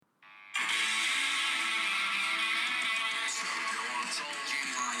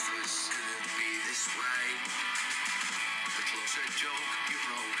this way. The closer joke you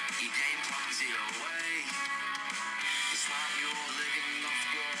wrote, your game plans your way. It's like you're living off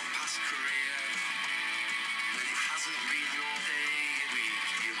your past career, when it hasn't been your day, your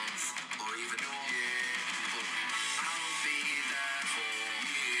week, your month, or even your year. But I'll be there for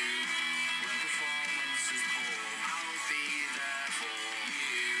you when performance is poor. I'll be there for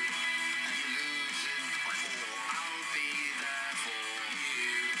you and you're losing by 4. I'll be there for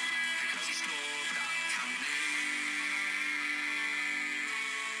you because he scored that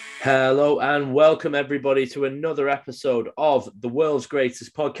Hello and welcome everybody to another episode of the world's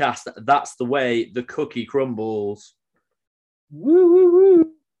greatest podcast. That's the way the cookie crumbles. Woo, woo,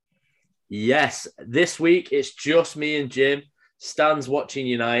 woo. Yes, this week it's just me and Jim. Stan's watching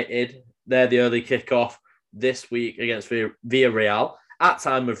United. They're the early kickoff this week against Villarreal. At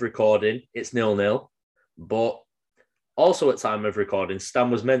time of recording, it's 0-0. But also at time of recording, Stan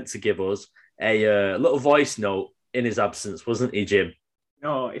was meant to give us a little voice note in his absence, wasn't he, Jim?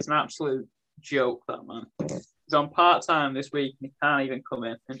 No, it's an absolute joke, that man. He's on part-time this week and he can't even come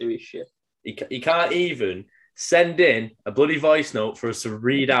in and do his shit. He can't even send in a bloody voice note for us to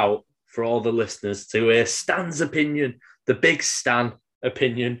read out for all the listeners to hear Stan's opinion, the big Stan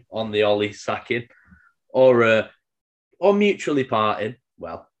opinion on the Ollie sacking, or mutually parting.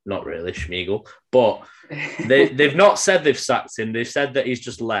 Well, not really, Schmeigel, but they've not said they've sacked him. They've said that he's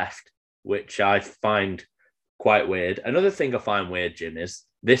just left, which I find quite weird. Another thing I find weird, Jim, is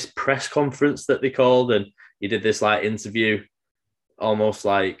this press conference that they called, and he did this like interview almost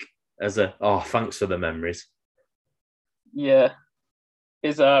like as a, thanks for the memories. Yeah,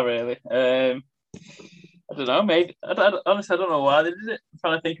 is that really? I don't know, maybe. Honestly, I don't know why they did it. I'm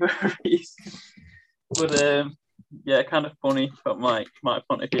trying to think of a reason. But yeah, kind of funny from my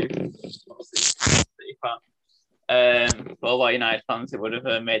point of view. Obviously, but a lot of United fans, it would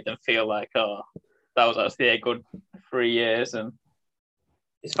have made them feel like, that was actually a good 3 years and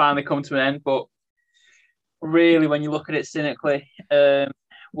it's finally come to an end. But really, when you look at it cynically,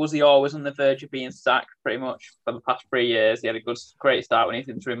 was he always on the verge of being sacked pretty much for the past 3 years? He had a great start when he was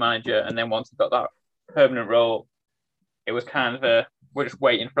interim manager, and then once he got that permanent role, it was kind of we're just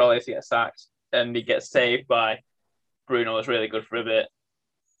waiting for Ollie to get sacked, and he gets saved by Bruno. Was really good for a bit.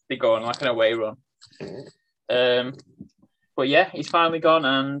 They go on like an away run. But yeah, he's finally gone,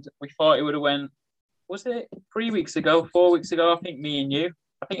 and we thought he would have went. Was it 3 weeks ago, 4 weeks ago? I think me and you.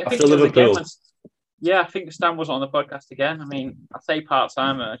 I think Liverpool. I think Stan was on the podcast again. I mean, I say part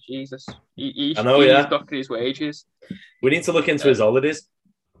timer. Jesus, he's docking his wages. We need to look into his holidays.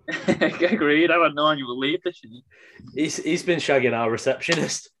 Agreed. I've had no annual leave this year. He's been shagging our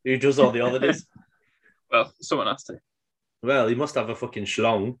receptionist who does all the holidays. Well, someone has to. Well, he must have a fucking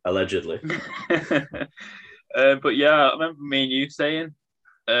schlong, allegedly. But yeah, I remember me and you saying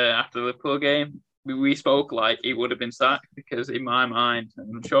after the Liverpool game, we spoke like he would have been sacked, because in my mind,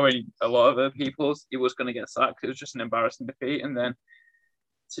 and I'm sure in a lot of other people's, he was going to get sacked. It was just an embarrassing defeat. And then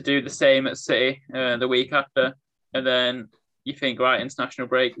to do the same at City the week after, and then you think, right, international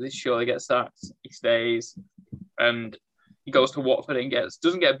break, this surely gets sacked. He stays, and he goes to Watford and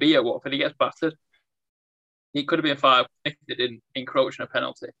doesn't get beat at Watford, he gets battered. He could have been 5 if they didn't encroach on a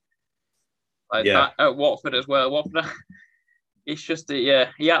penalty. That at Watford as well. Watford, it's just he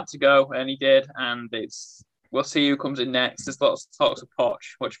had to go, and he did, and we'll see who comes in next. There's lots of talks of Poch.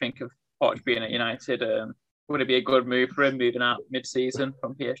 What do you think of Poch being at United? Would it be a good move for him moving out mid-season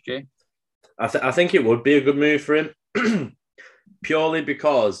from PSG? I think it would be a good move for him, purely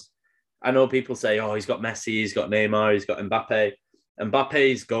because I know people say, he's got Messi, he's got Neymar, he's got Mbappe.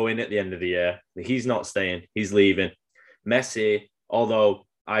 Mbappe's going at the end of the year. He's not staying. He's leaving. Messi, although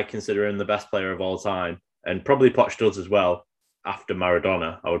I consider him the best player of all time, and probably Poch does as well, after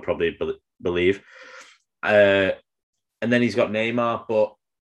Maradona, I would probably believe. And then he's got Neymar, but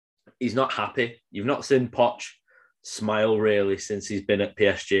he's not happy. You've not seen Poch smile really since he's been at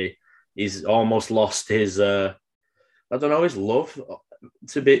PSG. He's almost lost his, his love,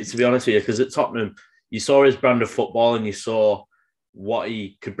 to be honest with you, because at Tottenham, you saw his brand of football and you saw what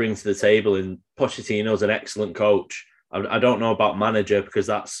he could bring to the table. And Pochettino's an excellent coach. I don't know about manager, because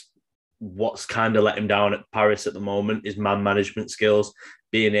that's what's kind of let him down at Paris at the moment, is man management skills,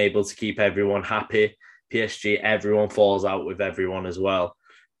 being able to keep everyone happy. PSG, everyone falls out with everyone as well.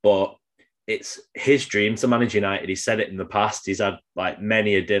 But it's his dream to manage United. He said it in the past. He's had like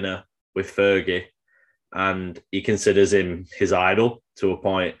many a dinner with Fergie, and he considers him his idol to a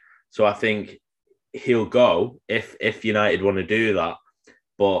point. So I think he'll go if United want to do that.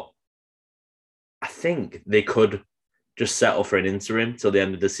 But I think they could just settle for an interim till the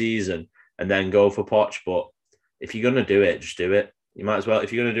end of the season and then go for Poch. But if you're going to do it, just do it. You might as well.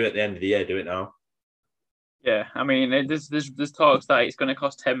 If you're going to do it at the end of the year, do it now. Yeah, I mean, there's talks that it's going to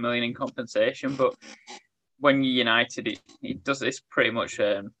cost 10 million in compensation, but when you're United, it's pretty much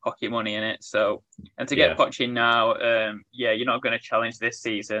pocket money in it. So, and to get Yeah. Poch in now, yeah, you're not going to challenge this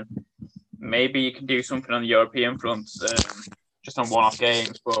season. Maybe you can do something on the European front, just on one-off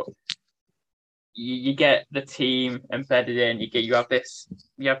games, but you get the team embedded in.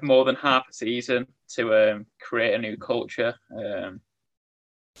 You have more than half a season to create a new culture.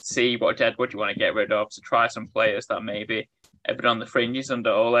 See what deadwood you want to get rid of, to try some players that maybe have been on the fringes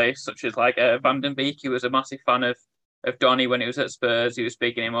under Ole, such as like Van den Beek, who was a massive fan of Donny when he was at Spurs. He was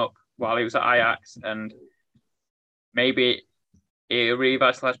picking him up while he was at Ajax, and maybe he'll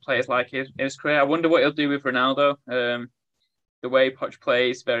revitalise players like his career. I wonder what he'll do with Ronaldo. The way Poch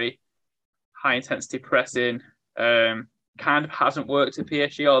plays, very high intensity pressing, kind of hasn't worked at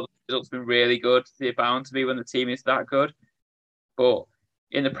PSG, although the results have been really good. They're bound to be when the team is that good. But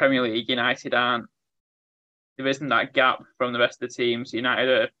in the Premier League, United there isn't that gap from the rest of the teams. United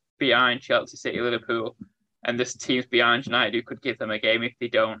are behind Chelsea, City, Liverpool, and there's teams behind United who could give them a game if they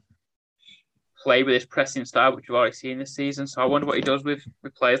don't play with this pressing style, which we've already seen this season. So I wonder what he does with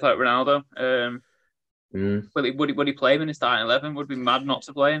players like Ronaldo. Would he play him in the starting 11? Would it be mad not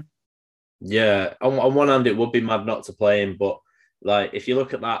to play him? Yeah, on one hand, it would be mad not to play him, but like if you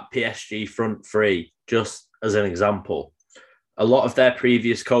look at that PSG front three, just as an example, a lot of their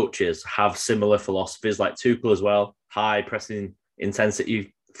previous coaches have similar philosophies, like Tuchel as well, high pressing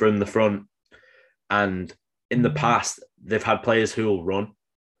intensity from the front. And in the past, they've had players who will run,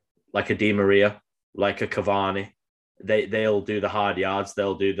 like a Di Maria, like a Cavani. They'll do the hard yards,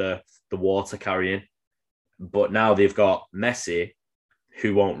 they'll do the water carrying. But now they've got Messi,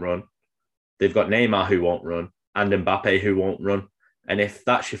 who won't run. They've got Neymar, who won't run, and Mbappe, who won't run. And if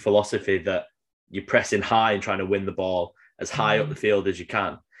that's your philosophy, that you're pressing high and trying to win the ball as high up the field as you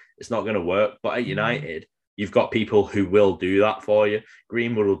can, it's not going to work. But at United, you've got people who will do that for you.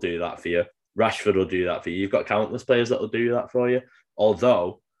 Greenwood will do that for you. Rashford will do that for you. You've got countless players that will do that for you.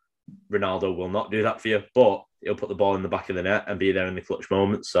 Although Ronaldo will not do that for you, but he'll put the ball in the back of the net and be there in the clutch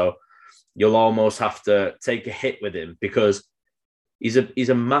moments. So you'll almost have to take a hit with him because he's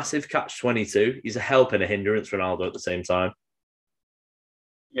a massive catch-22. He's a help and a hindrance, Ronaldo, at the same time.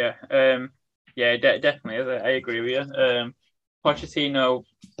 Yeah, definitely. I agree with you. Pochettino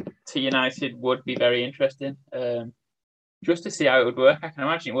to United would be very interesting. Just to see how it would work. I can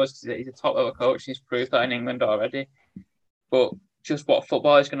imagine it was because he's a top-level coach. He's proved that in England already. But just what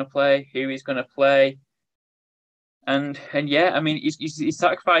football he's going to play, who he's going to play. And yeah, I mean, he's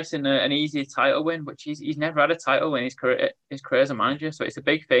sacrificing an easy title win, which he's never had a title win his career as a manager. So it's a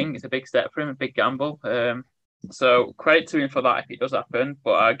big thing. It's a big step for him, a big gamble. So credit to him for that if it does happen.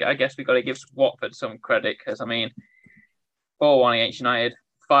 But I guess we've got to give Watford some credit because, I mean, 4-1 against United,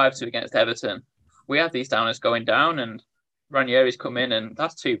 5-2 against Everton. We have these down as going down, and Ranieri's come in, and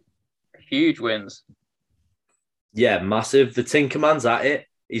that's two huge wins. Yeah, massive. The Tinkerman's at it.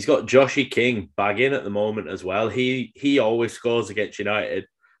 He's got Joshie King bagging at the moment as well. He always scores against United,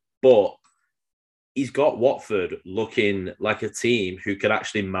 but he's got Watford looking like a team who could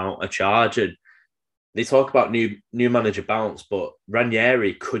actually mount a charge. And they talk about new manager bounce, but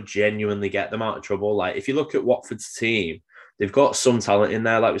Ranieri could genuinely get them out of trouble. Like if you look at Watford's team, they've got some talent in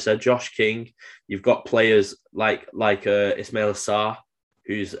there. Like we said, Josh King. You've got players like Ismail Sarr,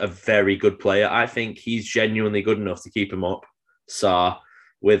 who's a very good player. I think he's genuinely good enough to keep him up. Sarr.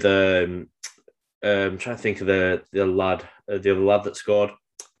 With I'm trying to think of the other lad that scored.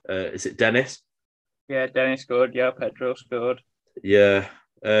 Is it Dennis? Yeah, Dennis scored. Yeah, Pedro scored. Yeah,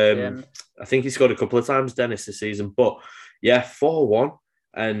 I think he scored a couple of times, Dennis, this season. But yeah, 4-1,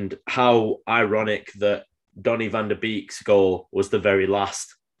 and how ironic that Donny van der Beek's goal was the very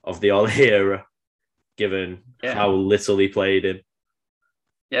last of the Ole era, given how little he played in.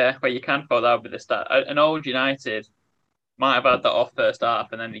 Yeah, but you can't put that with the start. An old United might have had that off first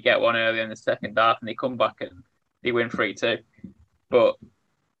half and then they get one early in the second half and they come back and they win 3-2. But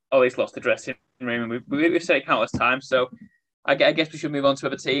Ole's lost the dressing room and we've said it countless times. So I guess we should move on to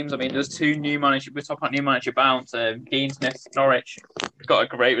other teams. I mean, there's two new managers. We're talking about new manager bounce. Dean Smith, Norwich, got a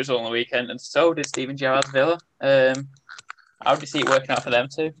great result on the weekend, and so did Steven Gerrard's Villa. How do you see it working out for them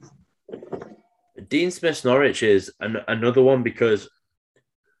too? Dean Smith's Norwich is another one because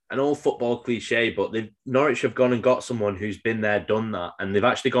an old football cliche, but Norwich have gone and got someone who's been there, done that, and they've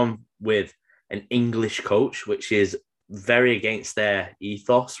actually gone with an English coach, which is very against their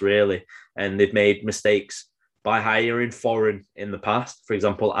ethos, really. And they've made mistakes by hiring foreign in the past. For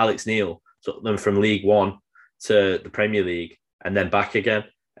example, Alex Neil took them from League One to the Premier League and then back again.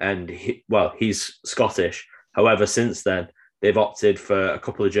 And he's Scottish. However, since then, they've opted for a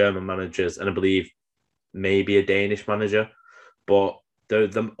couple of German managers and I believe maybe a Danish manager, but they're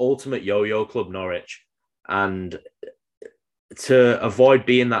the ultimate yo-yo club, Norwich. And to avoid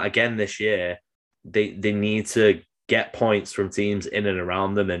being that again this year, they need to get points from teams in and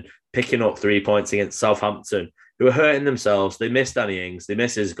around them, and picking up 3 points against Southampton, who are hurting themselves. They miss Danny Ings, they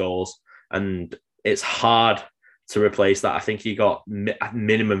miss his goals, and it's hard to replace that. I think he got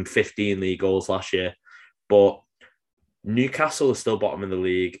minimum 15 league goals last year, but Newcastle are still bottom of the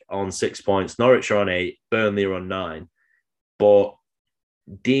league on 6 points. Norwich are on 8, Burnley are on 9, but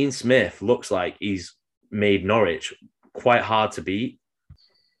Dean Smith looks like he's made Norwich quite hard to beat.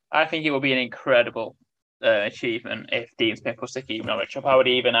 I think it will be an incredible achievement if Dean Smith was to keep Norwich up. I would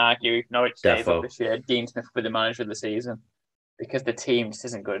even argue if Norwich stays up this year, Dean Smith will be the manager of the season, because the team just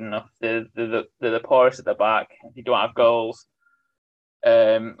isn't good enough. They're the poorest at the back. They don't have goals.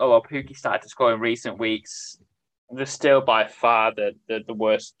 Although Pukki started to score in recent weeks, they're still by far the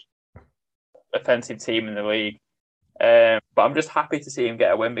worst offensive team in the league. But I'm just happy to see him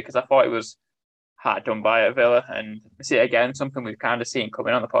get a win, because I thought it was hard done by at Villa. And see, again, something we've kind of seen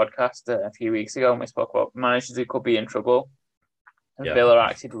coming on the podcast a few weeks ago when we spoke about managers who could be in trouble. And Villa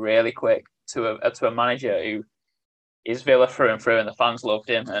acted really quick to a manager who is Villa through and through, and the fans loved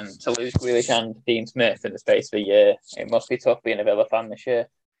him. And to lose Grealish and Dean Smith in the space of a year, it must be tough being a Villa fan this year.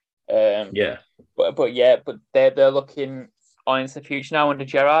 But they're looking on into the future now under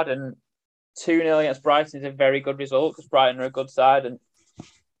Gerrard, and 2-0 against Brighton is a very good result, because Brighton are a good side and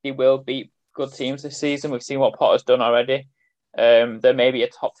he will beat good teams this season. We've seen what Potter's done already. They're maybe a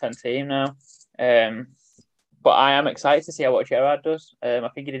top 10 team now. But I am excited to see what Gerrard does. I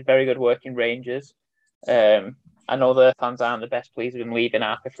think he did very good work in Rangers. I know the fans aren't the best pleased with him leaving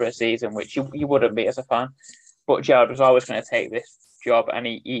after for a season, which you wouldn't be as a fan. But Gerrard was always going to take this job, and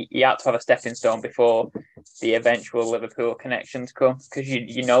he had to have a stepping stone before the eventual Liverpool connections come, because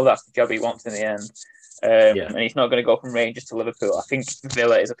you know that's the job he wants in the end. And he's not going to go from Rangers to Liverpool. I think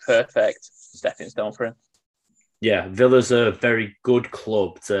Villa is a perfect stepping stone for him. Yeah, Villa's a very good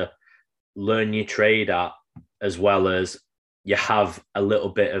club to learn your trade at, as well as you have a little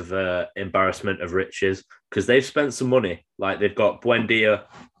bit of embarrassment of riches, because they've spent some money. Like, they've got Buendia.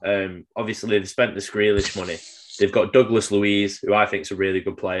 Obviously, they've spent the Grealish money. They've got Douglas Luiz, who I think is a really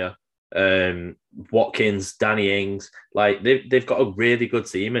good player. Watkins, Danny Ings. Like, they've got a really good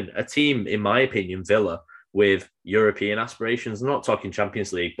team, and a team, in my opinion, Villa, with European aspirations. I'm not talking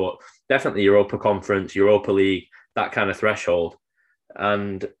Champions League, but definitely Europa Conference, Europa League, that kind of threshold.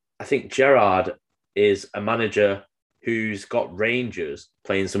 And I think Gerrard is a manager who's got Rangers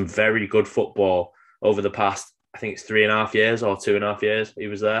playing some very good football over the past, I think it's 3.5 years or 2.5 years he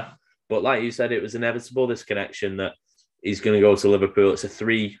was there. But like you said, it was inevitable, this connection, that he's going to go to Liverpool. It's a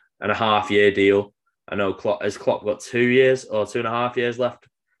 3.5-year deal. I know Klopp got 2 years or 2.5 years left,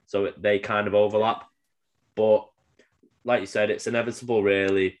 so they kind of overlap. But like you said, it's inevitable,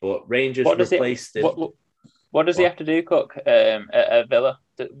 really. But Rangers replaced him. What does he have to do, Cook, at Villa,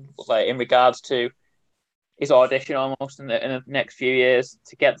 like in regards to his audition almost in the next few years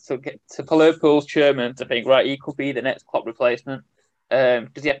to get to Liverpool's chairman to think, right, he could be the next Klopp replacement?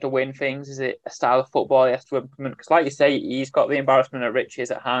 Does he have to win things? Is it a style of football he has to implement? Because like you say, he's got the embarrassment of riches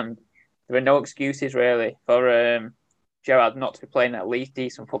at hand. There are no excuses really for Gerrard not to be playing at least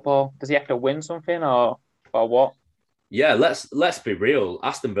decent football. Does he have to win something or what? Yeah, let's be real.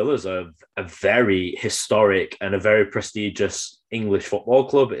 Aston Villa's a very historic and a very prestigious English football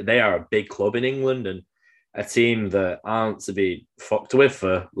club. They are a big club in England, and a team that aren't to be fucked with,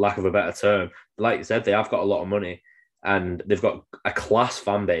 for lack of a better term. Like you said, they have got a lot of money, and they've got a class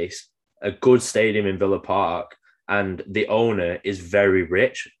fan base, a good stadium in Villa Park, and the owner is very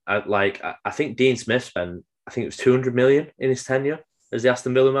rich. I think Dean Smith spent, I think it was 200 million in his tenure as the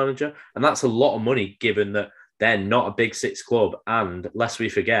Aston Villa manager, and that's a lot of money given that they're not a Big Six club, and lest we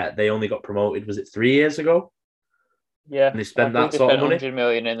forget, they only got promoted, was it 3 years ago? Yeah. And they spent that sort of money. 100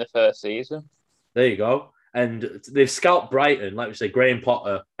 million in the first season. There you go. And they've scalped Brighton, like we say, Graham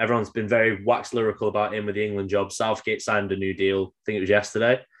Potter. Everyone's been very wax lyrical about him with the England job. Southgate signed a new deal. I think it was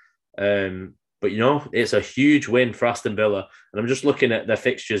yesterday. But, it's a huge win for Aston Villa. And I'm just looking at their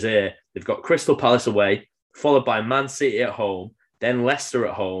fixtures here. They've got Crystal Palace away, followed by Man City at home, then Leicester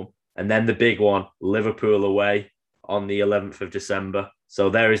at home, and then the big one, Liverpool away on the 11th of December. So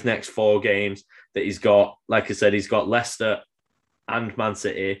there is next 4 games that he's got. Like I said, he's got Leicester and Man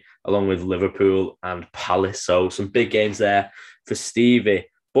City, along with Liverpool and Palace. So some big games there for Stevie.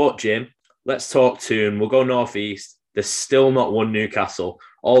 But Jim, let's talk to him. We'll go northeast. They're still not won Newcastle.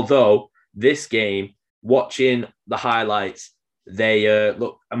 Although this game, watching the highlights, they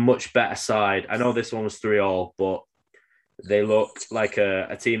look a much better side. I know this one was 3-3, but they look like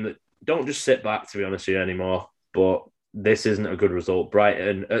a team that don't just sit back, to be honest with you, anymore. But this isn't a good result. Not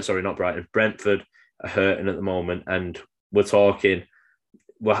Brighton, Brentford are hurting at the moment, and we're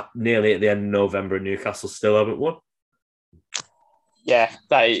nearly at the end of November, and Newcastle still haven't won. Yeah,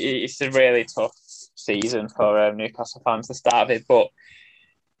 it's a really tough season for Newcastle fans to start with, but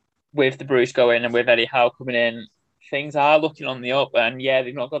with the Bruce going and with Eddie Howe coming in, things are looking on the up. And yeah,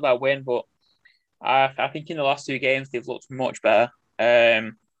 they've not got that win, but I think in the last 2 games they've looked much better.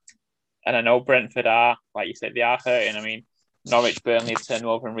 And I know Brentford are, like you said, they are hurting. I mean, Norwich, Burnley have turned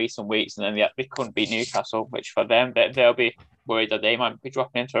over in recent weeks, and then they couldn't beat Newcastle, which for them, they'll be worried that they might be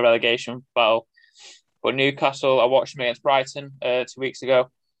dropping into a relegation battle. But Newcastle, I watched them against Brighton 2 weeks ago.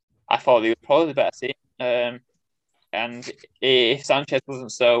 I thought they were probably the better team. And if Sanchez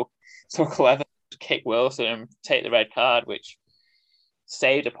wasn't so clever to kick Wilson and take the red card, which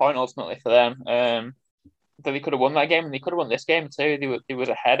saved a point ultimately for them, but they could have won that game, and they could have won this game too. They was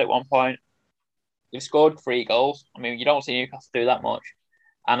ahead at one point. They've scored 3 goals. I mean, you don't see Newcastle do that much.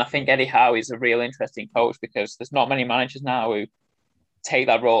 And I think Eddie Howe is a real interesting coach, because there's not many managers now who take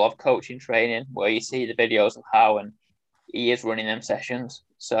that role of coaching training, where you see the videos of Howe and he is running them sessions.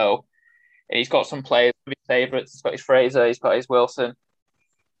 So he's got some players, his favourites. He's got his Fraser, he's got his Wilson.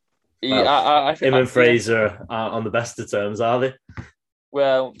 Him and Fraser aren't on the best of terms, are they?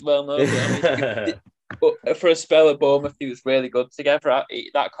 Well, no. But for a spell at Bournemouth, he was really good together.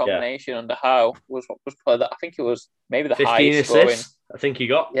 That combination under Howe was probably, I think it was maybe the highest scoring. I think he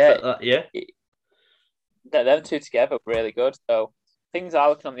got. Yeah. Them two together were really good. So things are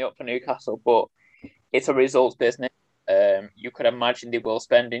looking on the up for Newcastle, but it's a results business. You could imagine they will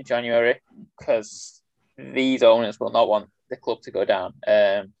spend in January, because these owners will not want the club to go down.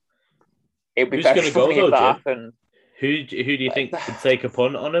 It would be very funny if that happened. Who do you think could take a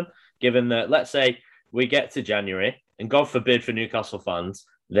punt on them? Given that, let's say we get to January, and God forbid for Newcastle fans,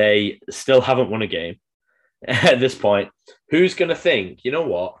 they still haven't won a game at this point. Who's going to think, you know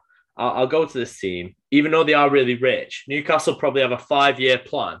what? I'll go to this team, even though they are really rich. Newcastle probably have a 5-year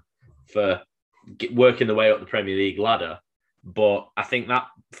plan for working the way up the Premier League ladder. But I think that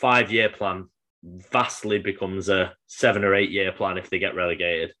 5-year plan vastly becomes a 7 or 8 year plan if they get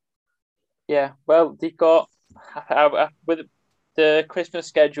relegated. Yeah, well, they've got, with the Christmas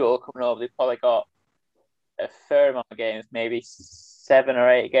schedule coming up, they've probably got a fair amount of games, maybe 7 or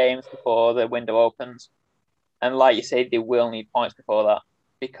 8 games before the window opens. And like you say, they will need points before that,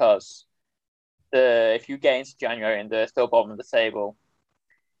 because if you get into January and they're still bottom of the table,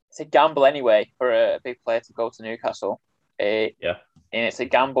 it's a gamble anyway for a big player to go to Newcastle. And it's a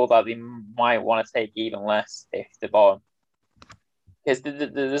gamble that they might want to take even less if they're bottom. Because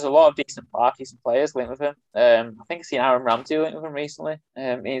there's a lot of decent players linked with him. I think I've seen Aaron Ramsey linked with him recently.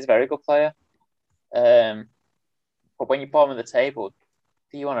 He's a very good player. But when you're bottom of the table,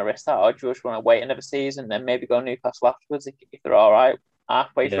 do you want to risk that, or do you just want to wait another season and then maybe go Newcastle afterwards if they're all right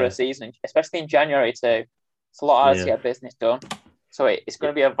halfway through a season, especially in January too? It's a lot harder to get business done. So it's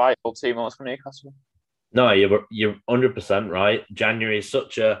going to be a vital 2 months for Newcastle. No, you're 100% right. January is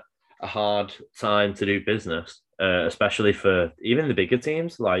such a hard time to do business, especially for even the bigger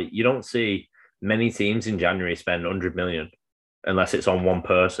teams. Like, you don't see many teams in January spend 100 million unless it's on one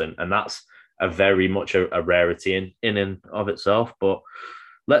person, and that's a very much a rarity in and of itself. But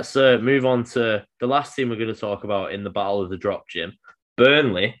let's move on to the last team we're going to talk about in the battle of the drop, Jim.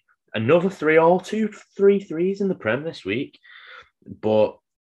 Burnley, another 3 threes in the Prem this week, but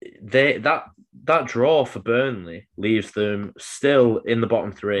that draw for Burnley leaves them still in the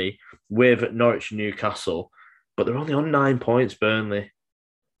bottom 3 with Norwich and Newcastle, but they're only on 9 points. Burnley,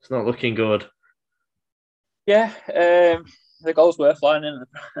 it's not looking good. Yeah, the goals were flying in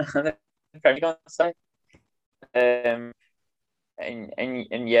the Premier League,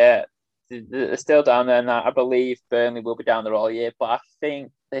 and yeah, they're still down there. Now I believe Burnley will be down there all year, but I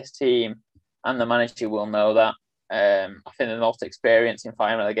think this team and the manager will know that. I think they're not experienced in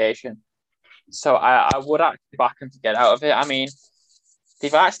fighting relegation, so I would actually back them to get out of it. I mean,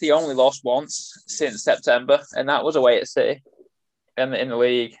 they've actually only lost once since September, and that was away at City in the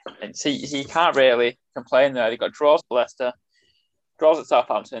league. And so you can't really complain there. They got draws at Leicester, draws at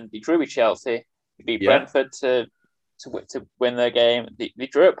Southampton. They drew with Chelsea. They beat Brentford to win their game. They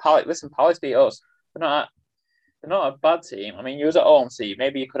drew at Palace. Listen, Palace beat us. They're not a bad team. I mean, you was at home, so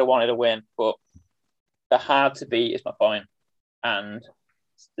maybe you could have wanted a win, but they're hard to beat, is my point. And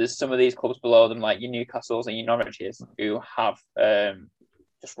there's some of these clubs below them, like your Newcastles and your Norwiches, who have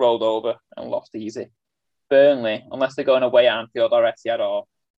just rolled over and lost easy. Burnley, unless they're going away at Anfield or Etihad or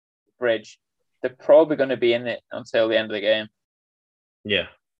Bridge, they're probably going to be in it until the end of the game. Yeah,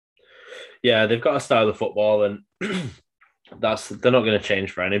 they've got a style of football, and they're not going to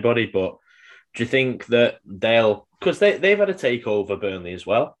change for anybody. But do you think that because they've had a takeover Burnley as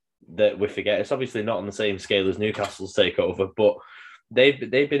well, that we forget? It's obviously not on the same scale as Newcastle's takeover, but they've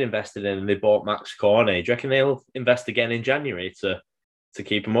been invested in, and they bought Max Cornet. Do you reckon they'll invest again in January to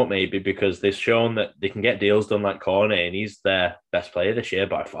keep him up, maybe, because they've shown that they can get deals done like Cornet, and he's their best player this year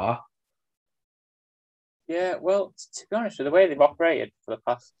by far? Yeah, well, to be honest, with the way they've operated for the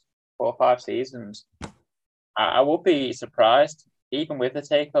past 4 or 5 seasons, I would be surprised, even with the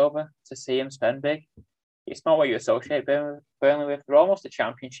takeover, to see him spend big. It's not what you associate Burnley with. They're almost a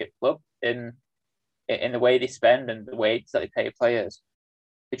championship club in the way they spend and the wages that they pay players.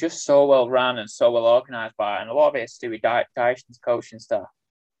 They're just so well run and so well organised and a lot of it is to do with Dyche's coaching staff.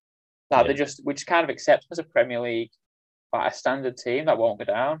 That we just kind of accept them as a Premier League, like a standard team that won't go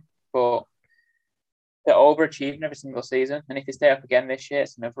down. But they're overachieving every single season, and if they stay up again this year,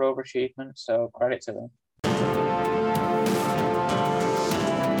 it's another overachievement. So credit to them.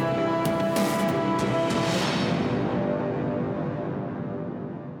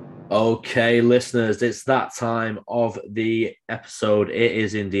 Okay, listeners, it's that time of the episode. It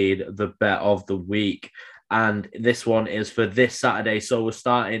is indeed the bet of the week. And this one is for this Saturday. So we're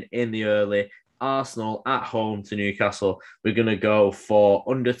starting in the early. Arsenal at home to Newcastle. We're going to go for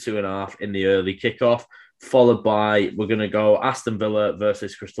under 2.5 in the early kickoff, followed by we're going to go Aston Villa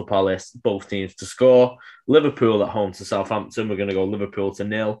versus Crystal Palace, both teams to score. Liverpool at home to Southampton. We're going to go Liverpool to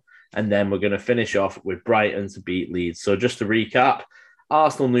 0. And then we're going to finish off with Brighton to beat Leeds. So just to recap,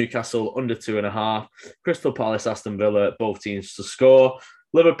 Arsenal, Newcastle, under 2.5. Crystal Palace, Aston Villa, both teams to score.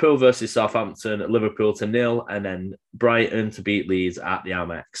 Liverpool versus Southampton, Liverpool to 0. And then Brighton to beat Leeds at the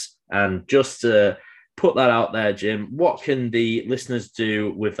Amex. And just to put that out there, Jim, what can the listeners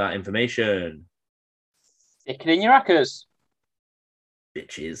do with that information? Stick it in your hackers.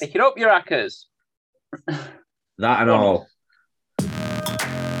 Bitches. Stick it up your hackers. That and all.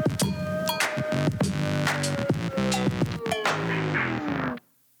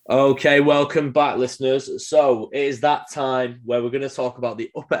 Okay, welcome back, listeners. So it is that time where we're going to talk about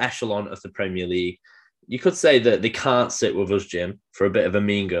the upper echelon of the Premier League. You could say that they can't sit with us, Jim, for a bit of a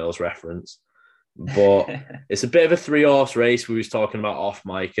Mean Girls reference. But it's a bit of a 3-horse race we was talking about off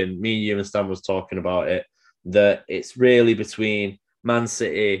mic, and me and you and Stan was talking about it, that it's really between Man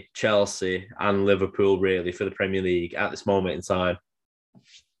City, Chelsea and Liverpool, really, for the Premier League at this moment in time.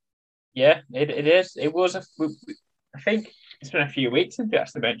 Yeah, it is. It was, I think it's been a few weeks since we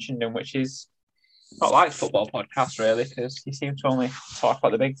actually mentioned him, which is not like football podcast, really, because you seem to only talk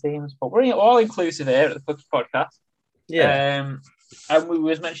about the big teams. But we're all inclusive here at the Footy Podcast. Yeah. And we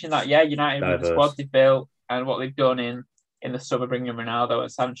was mentioning that, United with the squad they've built and what they've done in the summer, bringing Ronaldo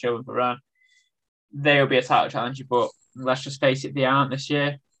and Sancho and Varane, they'll be a title challenger. But let's just face it, they aren't this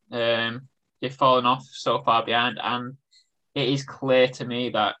year. They've fallen off so far behind, and it is clear to me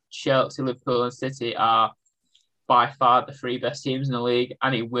that Chelsea, Liverpool, and City are by far the 3 best teams in the league,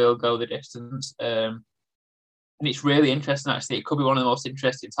 and it will go the distance. And it's really interesting, actually. It could be one of the most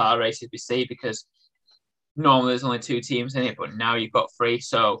interesting title races we see, because normally there's only 2 teams in it, but now you've got 3.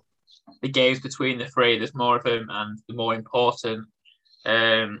 So the games between the 3, there's more of them, and the more important.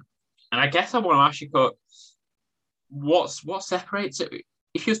 And I guess I want to ask you, Cook, what separates it?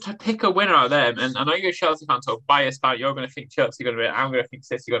 If you was to pick a winner out of them, and I know you're a Chelsea fan, so biased fan, you're going to think Chelsea are going to win it, I'm going to think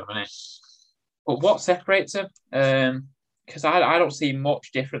City are going to win it. But what separates them? Because I don't see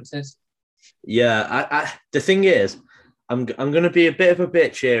much differences. Yeah, the thing is, I'm going to be a bit of a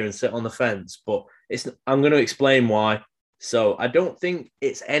bitch here and sit on the fence, but I'm going to explain why. So I don't think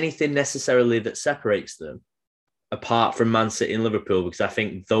it's anything necessarily that separates them, apart from Man City and Liverpool, because I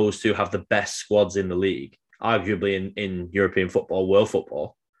think those 2 have the best squads in the league, arguably in European football, world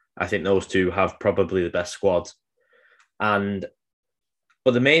football. I think those 2 have probably the best squads.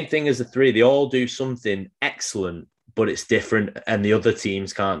 But the main thing is the 3, they all do something excellent, but it's different and the other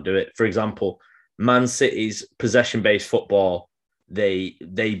teams can't do it. For example, Man City's possession-based football, they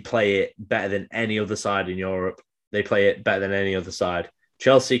play it better than any other side in Europe. They play it better than any other side.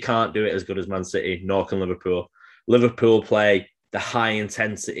 Chelsea can't do it as good as Man City, nor can Liverpool. Liverpool play the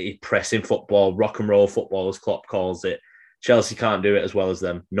high-intensity pressing football, rock and roll football, as Klopp calls it. Chelsea can't do it as well as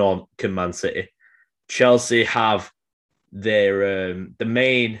them, nor can Man City. Chelsea have the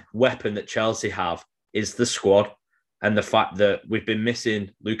main weapon that Chelsea have is the squad, and the fact that we've been missing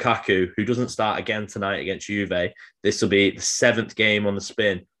Lukaku, who doesn't start again tonight against Juve. This will be the 7th game on the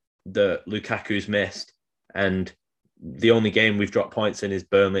spin that Lukaku's missed, and the only game we've dropped points in is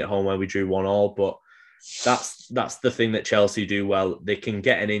Burnley at home, where we drew 1-1. But that's the thing that Chelsea do well. They can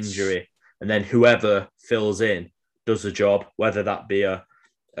get an injury, and then whoever fills in does the job, whether that be a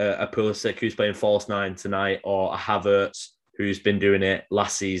Pulisic who's playing false 9 tonight, or a Havertz who's been doing it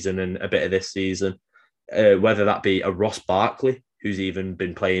last season and a bit of this season, whether that be a Ross Barkley, who's even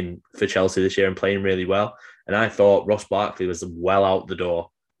been playing for Chelsea this year and playing really well. And I thought Ross Barkley was well out the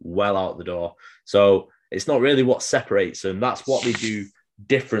door. So it's not really what separates them. That's what they do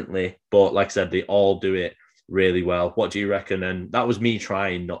differently. But like I said, they all do it really well. What do you reckon? And that was me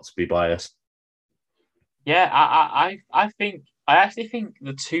trying not to be biased. Yeah, I actually think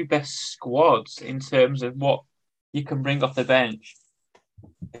the two best squads in terms of what you can bring off the bench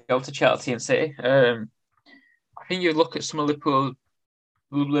go to Chelsea and City. I think you look at some of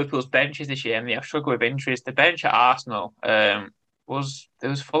Liverpool's benches this year, and they have struggled with injuries. The bench at Arsenal was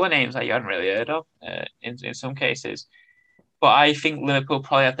full of names that you hadn't really heard of in some cases. But I think Liverpool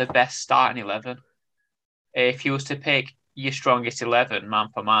probably have the best starting 11. If you was to pick your strongest 11 man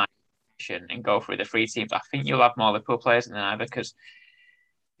for man and go through the three teams, I think you'll have more Liverpool players than either, because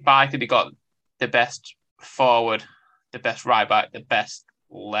by we got the best forward, the best right back, the best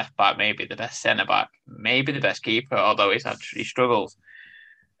left back, maybe the best centre back, maybe the best keeper, although he's actually struggles.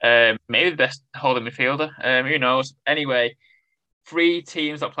 Maybe the best holding midfielder. Who knows? Anyway, three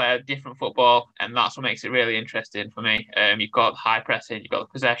teams that play a different football, and that's what makes it really interesting for me. You've got high pressing, you've got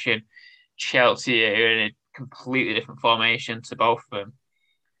the possession. Chelsea are in a completely different formation to both of them.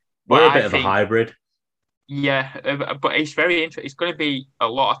 We're a bit of a hybrid. Yeah, but it's very interesting. It's going to be a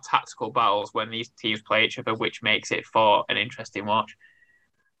lot of tactical battles when these teams play each other, which makes it for an interesting watch.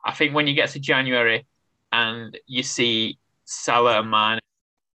 I think when you get to January and you see Salah and Mane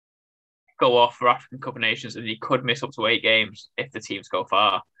go off for African Cup of Nations, and you could miss up to 8 games if the teams go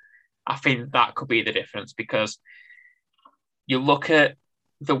far, I think that could be the difference, because you look at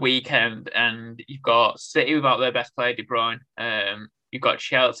the weekend and you've got City without their best player, De Bruyne. You've got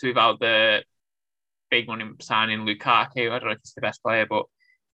Chelsea without the big money signing Lukaku. I don't know if he's the best player,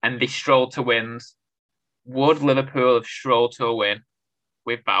 and they strolled to wins. Would Liverpool have strolled to a win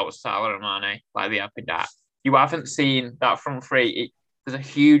without Salah and Mane like they have been at? You haven't seen that front three. There's a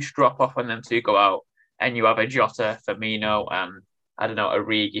huge drop off when them two go out, and you have a Jota, Firmino, and a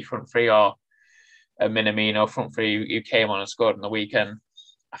Origi front three, or a Minamino front three who came on and scored on the weekend.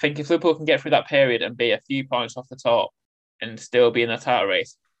 I think if Liverpool can get through that period and be a few points off the top and still be in the title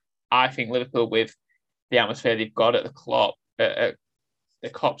race, I think Liverpool, with the atmosphere they've got at the Kop,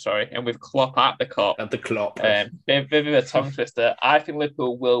 and with Klopp at the Kop. At the Klopp. Bit of a tongue twister. I think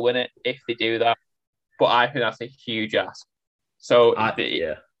Liverpool will win it if they do that, but I think that's a huge ask. So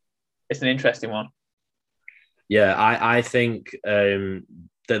it's an interesting one. Yeah, I think that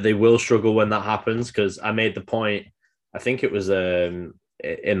they will struggle when that happens, because I made the point, I think it was in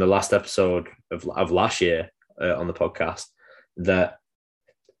the last episode of last year on the podcast, that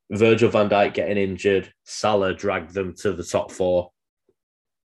Virgil van Dijk getting injured, Salah dragged them to the top 4.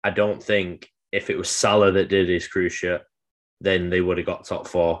 I don't think if it was Salah that did his cruciate, then they would have got top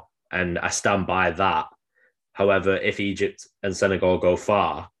 4. And I stand by that. However, if Egypt and Senegal go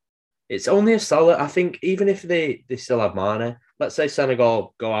far, it's only a Salah. I think even if they still have Mane, let's say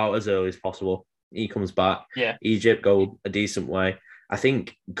Senegal go out as early as possible, he comes back, Egypt go a decent way. I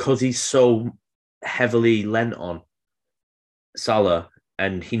think because he's so heavily lent on Salah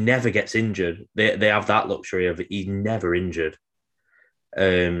and he never gets injured, they have that luxury of he's never injured.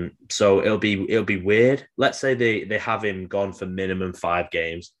 So it'll be weird. Let's say they have him gone for minimum 5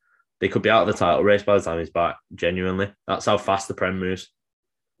 games. They could be out of the title race by the time he's back. Genuinely, that's how fast the Prem moves.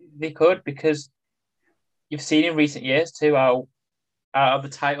 They could, because you've seen in recent years too how out of the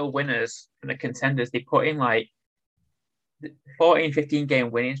title winners and the contenders, they put in like 14, 15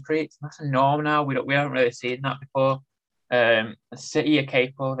 game winning streaks. That's a norm now. We haven't really seen that before. City are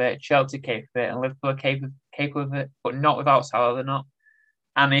capable of it, Chelsea are capable of it, and Liverpool are capable of it, but not without Salah. They're not.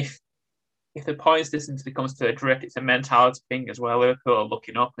 And if the points distance becomes to a drift, it's a mentality thing as well. Liverpool are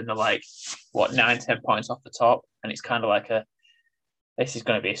looking up and they're like, 9-10 points off the top, and it's kind of like this is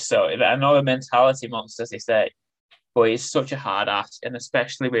going to be so. I know the mentality monster, as they say, but it's such a hard ask, and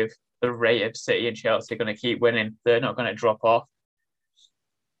especially with the rate of City and Chelsea going to keep winning, they're not going to drop off.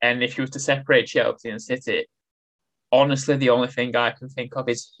 And if you was to separate Chelsea and City, honestly, the only thing I can think of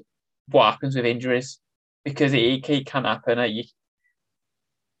is what happens with injuries, because it can happen.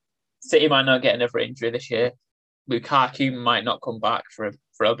 City might not get another injury this year. Lukaku might not come back for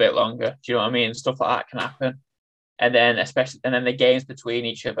a bit longer. Do you know what I mean? Stuff like that can happen. And then the games between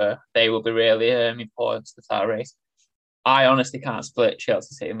each other, they will be really important to the title race. I honestly can't split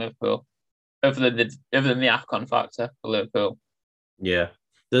Chelsea, City, and Liverpool, other than the AFCON factor for Liverpool. Yeah,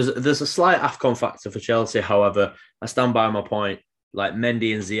 there's a slight AFCON factor for Chelsea. However, I stand by my point. Like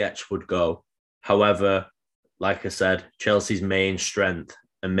Mendy and Ziyech would go. However, like I said, Chelsea's main strength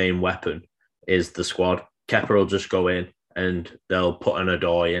and main weapon is the squad. Kepa will just go in and they'll put an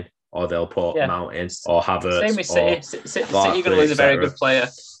Odoi in, or they'll put Mount in, or Havertz. Same with City. City are Barkley, going to lose a very good player.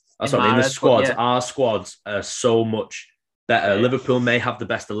 That's what I mean. The squads, our squads are so much better. Yeah. Liverpool may have the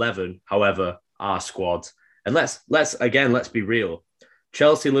best 11, however, our squads. And let's be real.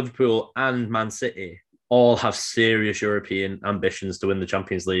 Chelsea, Liverpool, and Man City all have serious European ambitions to win the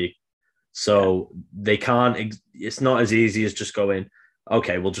Champions League. So they can't. It's not as easy as just going,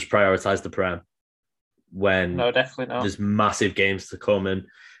 okay, we'll just prioritize the Prem. When definitely not. There's massive games to come, and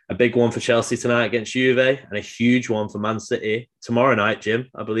a big one for Chelsea tonight against Juve, and a huge one for Man City tomorrow night, Jim,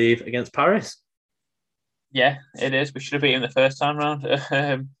 I believe, against Paris. Yeah, it is. We should have beaten them the first time round.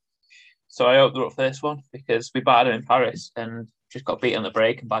 So I hope they're up for this one, because we battered them in Paris and just got beat on the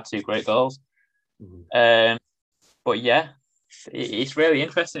break and bagged 2 great goals. Mm-hmm. But yeah, it's really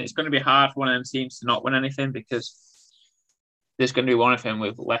interesting. It's going to be hard for one of them teams to not win anything, because there's going to be one of them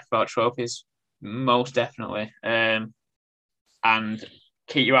with left-back trophies, most definitely. And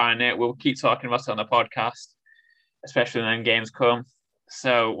keep your eye on it. We'll keep talking about it on the podcast, especially when games come.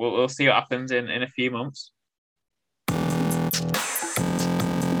 So we'll see what happens in a few months.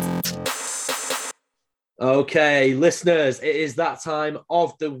 Okay, listeners, it is that time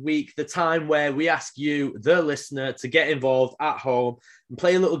of the week, the time where we ask you, the listener, to get involved at home and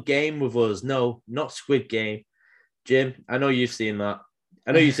play a little game with us. No, not Squid Game. Jim, I know you've seen that.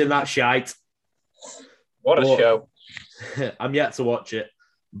 I know you've seen that shite. What a show. I'm yet to watch it,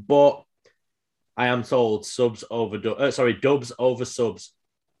 but I am told dubs over subs.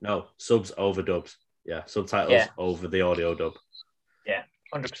 No, subs over dubs. Yeah, subtitles over the audio dub. Yeah,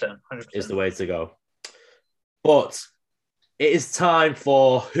 100%. Is the way to go. But it is time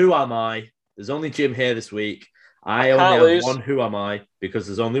for Who Am I? There's only Jim here this week. I only have one Who Am I, because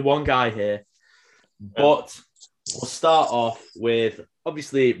there's only one guy here. But we'll start off with,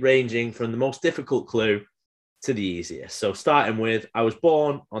 obviously, ranging from the most difficult clue to the easiest. So starting with, I was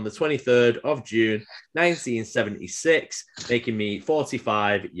born on the 23rd of June, 1976, making me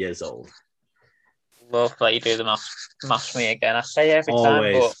 45 years old. Love that you do the maths me again. I say every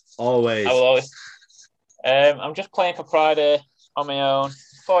time, but always. I will always. I'm just playing for Pride on my own.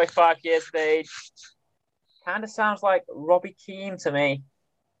 45 years of age. Kind of sounds like Robbie Keane to me.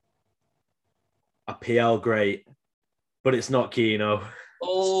 A PL great, but it's not Keano.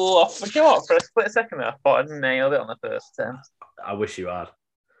 Oh, you know what? For a split second there, I thought I'd nailed it on the first attempt. I wish you had.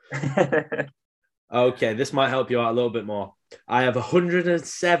 Okay, this might help you out a little bit more. I have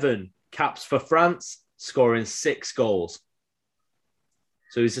 107 caps for France, scoring 6 goals.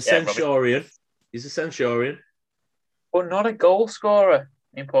 So he's a Centurion. He's a Centurion. But not a goal scorer,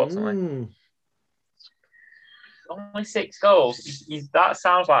 importantly. Only 6 goals. That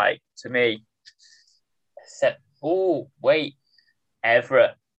sounds like, to me,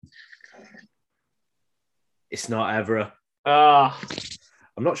 Evra. It's not Evra. I'm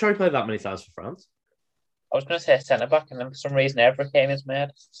not sure he played that many times for France. I was going to say centre-back, and then for some reason Evra came as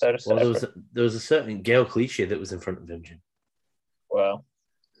mad. So there was a certain Gael Clichy that was in front of him, Jim. Well,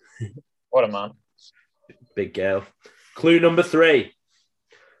 what a man. Big Gael. Clue number 3.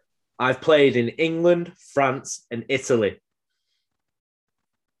 I've played in England, France, and Italy.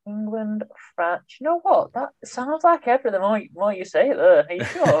 England, France. You know what? That sounds like Evra the more you say it there. Are you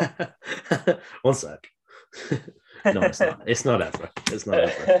sure? 1 sec. No, it's not. It's not Evra. It's not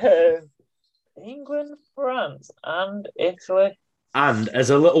Evra. England, France, and Italy. And as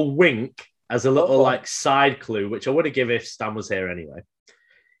a little wink, as a little side clue, which I would have given if Stan was here anyway,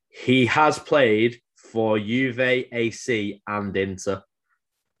 he has played for Juve, AC, and Inter.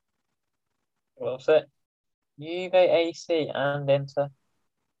 What's it? Juve, AC, and Inter.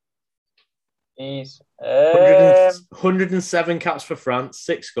 He's 107 caps for France,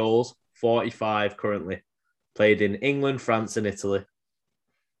 6 goals, 45 currently. Played in England, France, and Italy.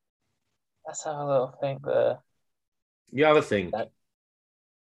 Let's have a little think there. You have a think.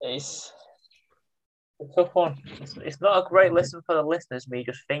 It's a tough one. It's not a great listen for the listeners, me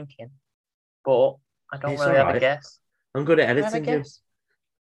just thinking. But I don't really have a guess. I'm good at editing, Jim.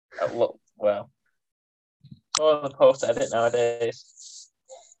 Well, all the post edit nowadays.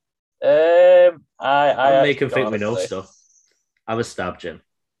 I make him think we know stuff. Have a stab, Jim.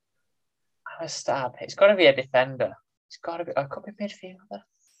 Have a stab. It's got to be a defender. It's got to be. I could be midfielder.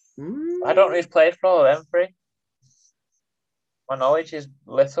 I don't know who's played for all of them 3. My knowledge is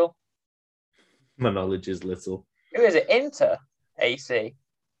little. My knowledge is little. Who is it? Inter, AC,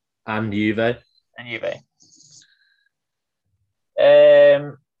 and Juve. Okay,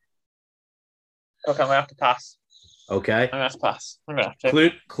 I'm gonna have to pass. Okay. I'm gonna have to pass. I'm gonna have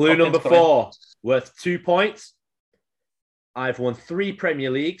to. Clue number 4, worth 2 points. I've won 3 Premier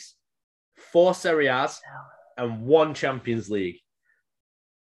Leagues, 4 Serie A's, and 1 Champions League.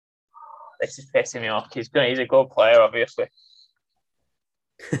 This is pissing me off. He's a good player, obviously.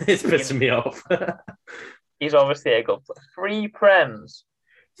 It's pissing me off. He's obviously a good player. 3 Prems.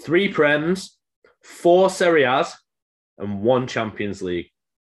 3 Prems, 4 Serie A's, and 1 Champions League.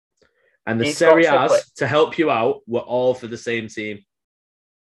 And the Serie A's, to help you out, were all for the same team.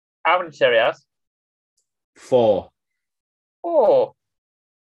 How many Serie A's? 4. 4.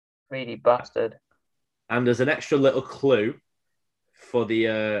 Greedy bastard. And there's an extra little clue for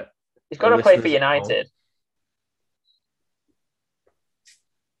the... He's got to play for United.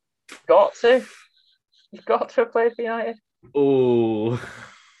 Got to. He's got to play for United. Oh.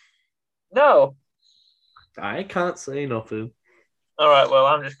 No. I can't say nothing. All right, well,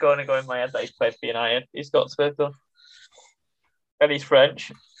 I'm just going to go in my head that he's played for United. He's got to have done. And he's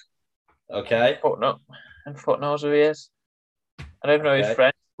French. Okay. Foot knows who he is. I don't know he's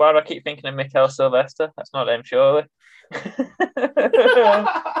French. Why do I keep thinking of Mikel Sylvester? That's not him, surely.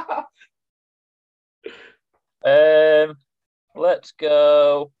 Let's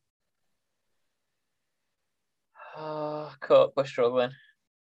go. Oh, Cup, we're struggling.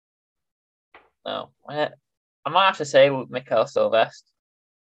 No, I might have to say Mikel Sylvester.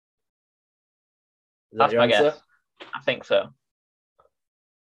 That's my guess. I think so.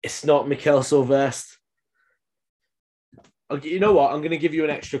 It's not Mikel Sylvester. Okay, you know what? I'm going to give you an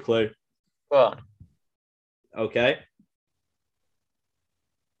extra clue. Go on. Okay.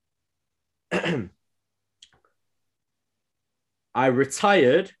 I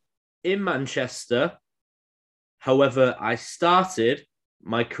retired in Manchester. However, I started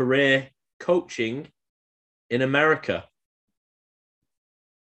my career coaching in America.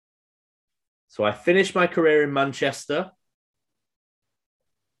 So I finished my career in Manchester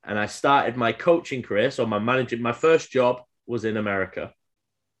and I started my coaching career. So my first job was in America.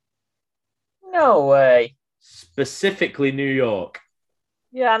 No way. Specifically New York.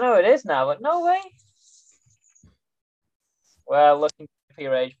 Yeah, I know it is now, but no way. Well, looking for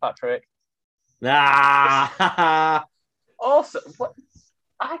your age, Patrick. Also, what?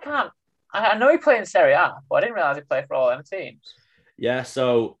 I know he played in Serie A, but I didn't realise he played for all them teams. Yeah,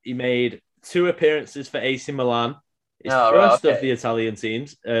 so he made 2 appearances for AC Milan. His first of the Italian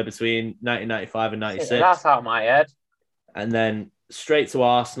teams between 1995 and 96. That's out of my head. And then straight to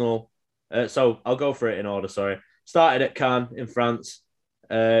Arsenal. So I'll go for it in order, sorry. Started at Cannes in France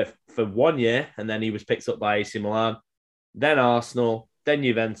for 1 year, and then he was picked up by AC Milan. Then Arsenal, then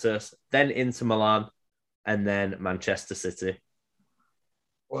Juventus, then Inter Milan, and then Manchester City.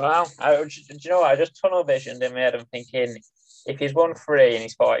 Wow. Do you know what? I just tunnel visioned in my head. I'm thinking, if he's won 3 and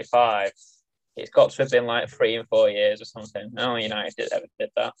he's 45, it's got to have been like 3 and 4 years or something. No, United ever did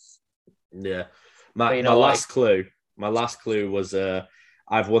that. Yeah. My last clue was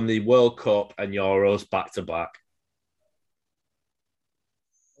I've won the World Cup and Euros back to back.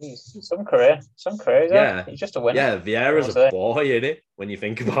 Some career. Yeah. He's just a winner. Yeah, Vieira's a boy, isn't it? When you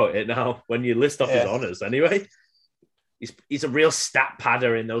think about it now, when you list off his honours anyway. He's a real stat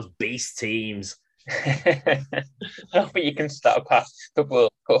padder in those beast teams. No, but you can start past the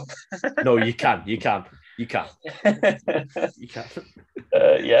World Cup. No, you can. You can.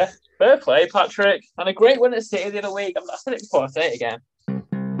 Yeah. Fair play, Patrick. And a great win at City the other week. I said it before, I'll say it again.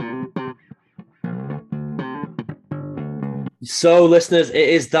 So, listeners, it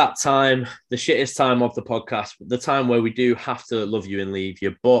is that time, the shittest time of the podcast, the time where we do have to love you and leave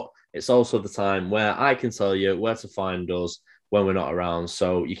you, but it's also the time where I can tell you where to find us when we're not around.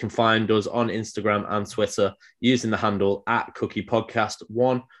 So you can find us on Instagram and Twitter using the handle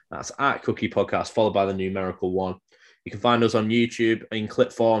 @CookiePodcast1. That's @CookiePodcast, followed by the numerical 1. You can find us on YouTube in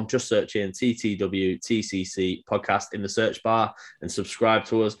clip form. Just search in TTW TCC podcast in the search bar and subscribe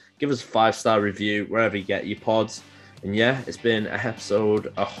to us. Give us a 5-star review wherever you get your pods. And yeah, it's been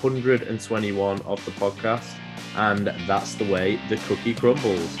episode 121 of the podcast. And that's the way the cookie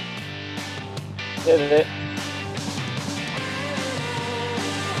crumbles. Did it.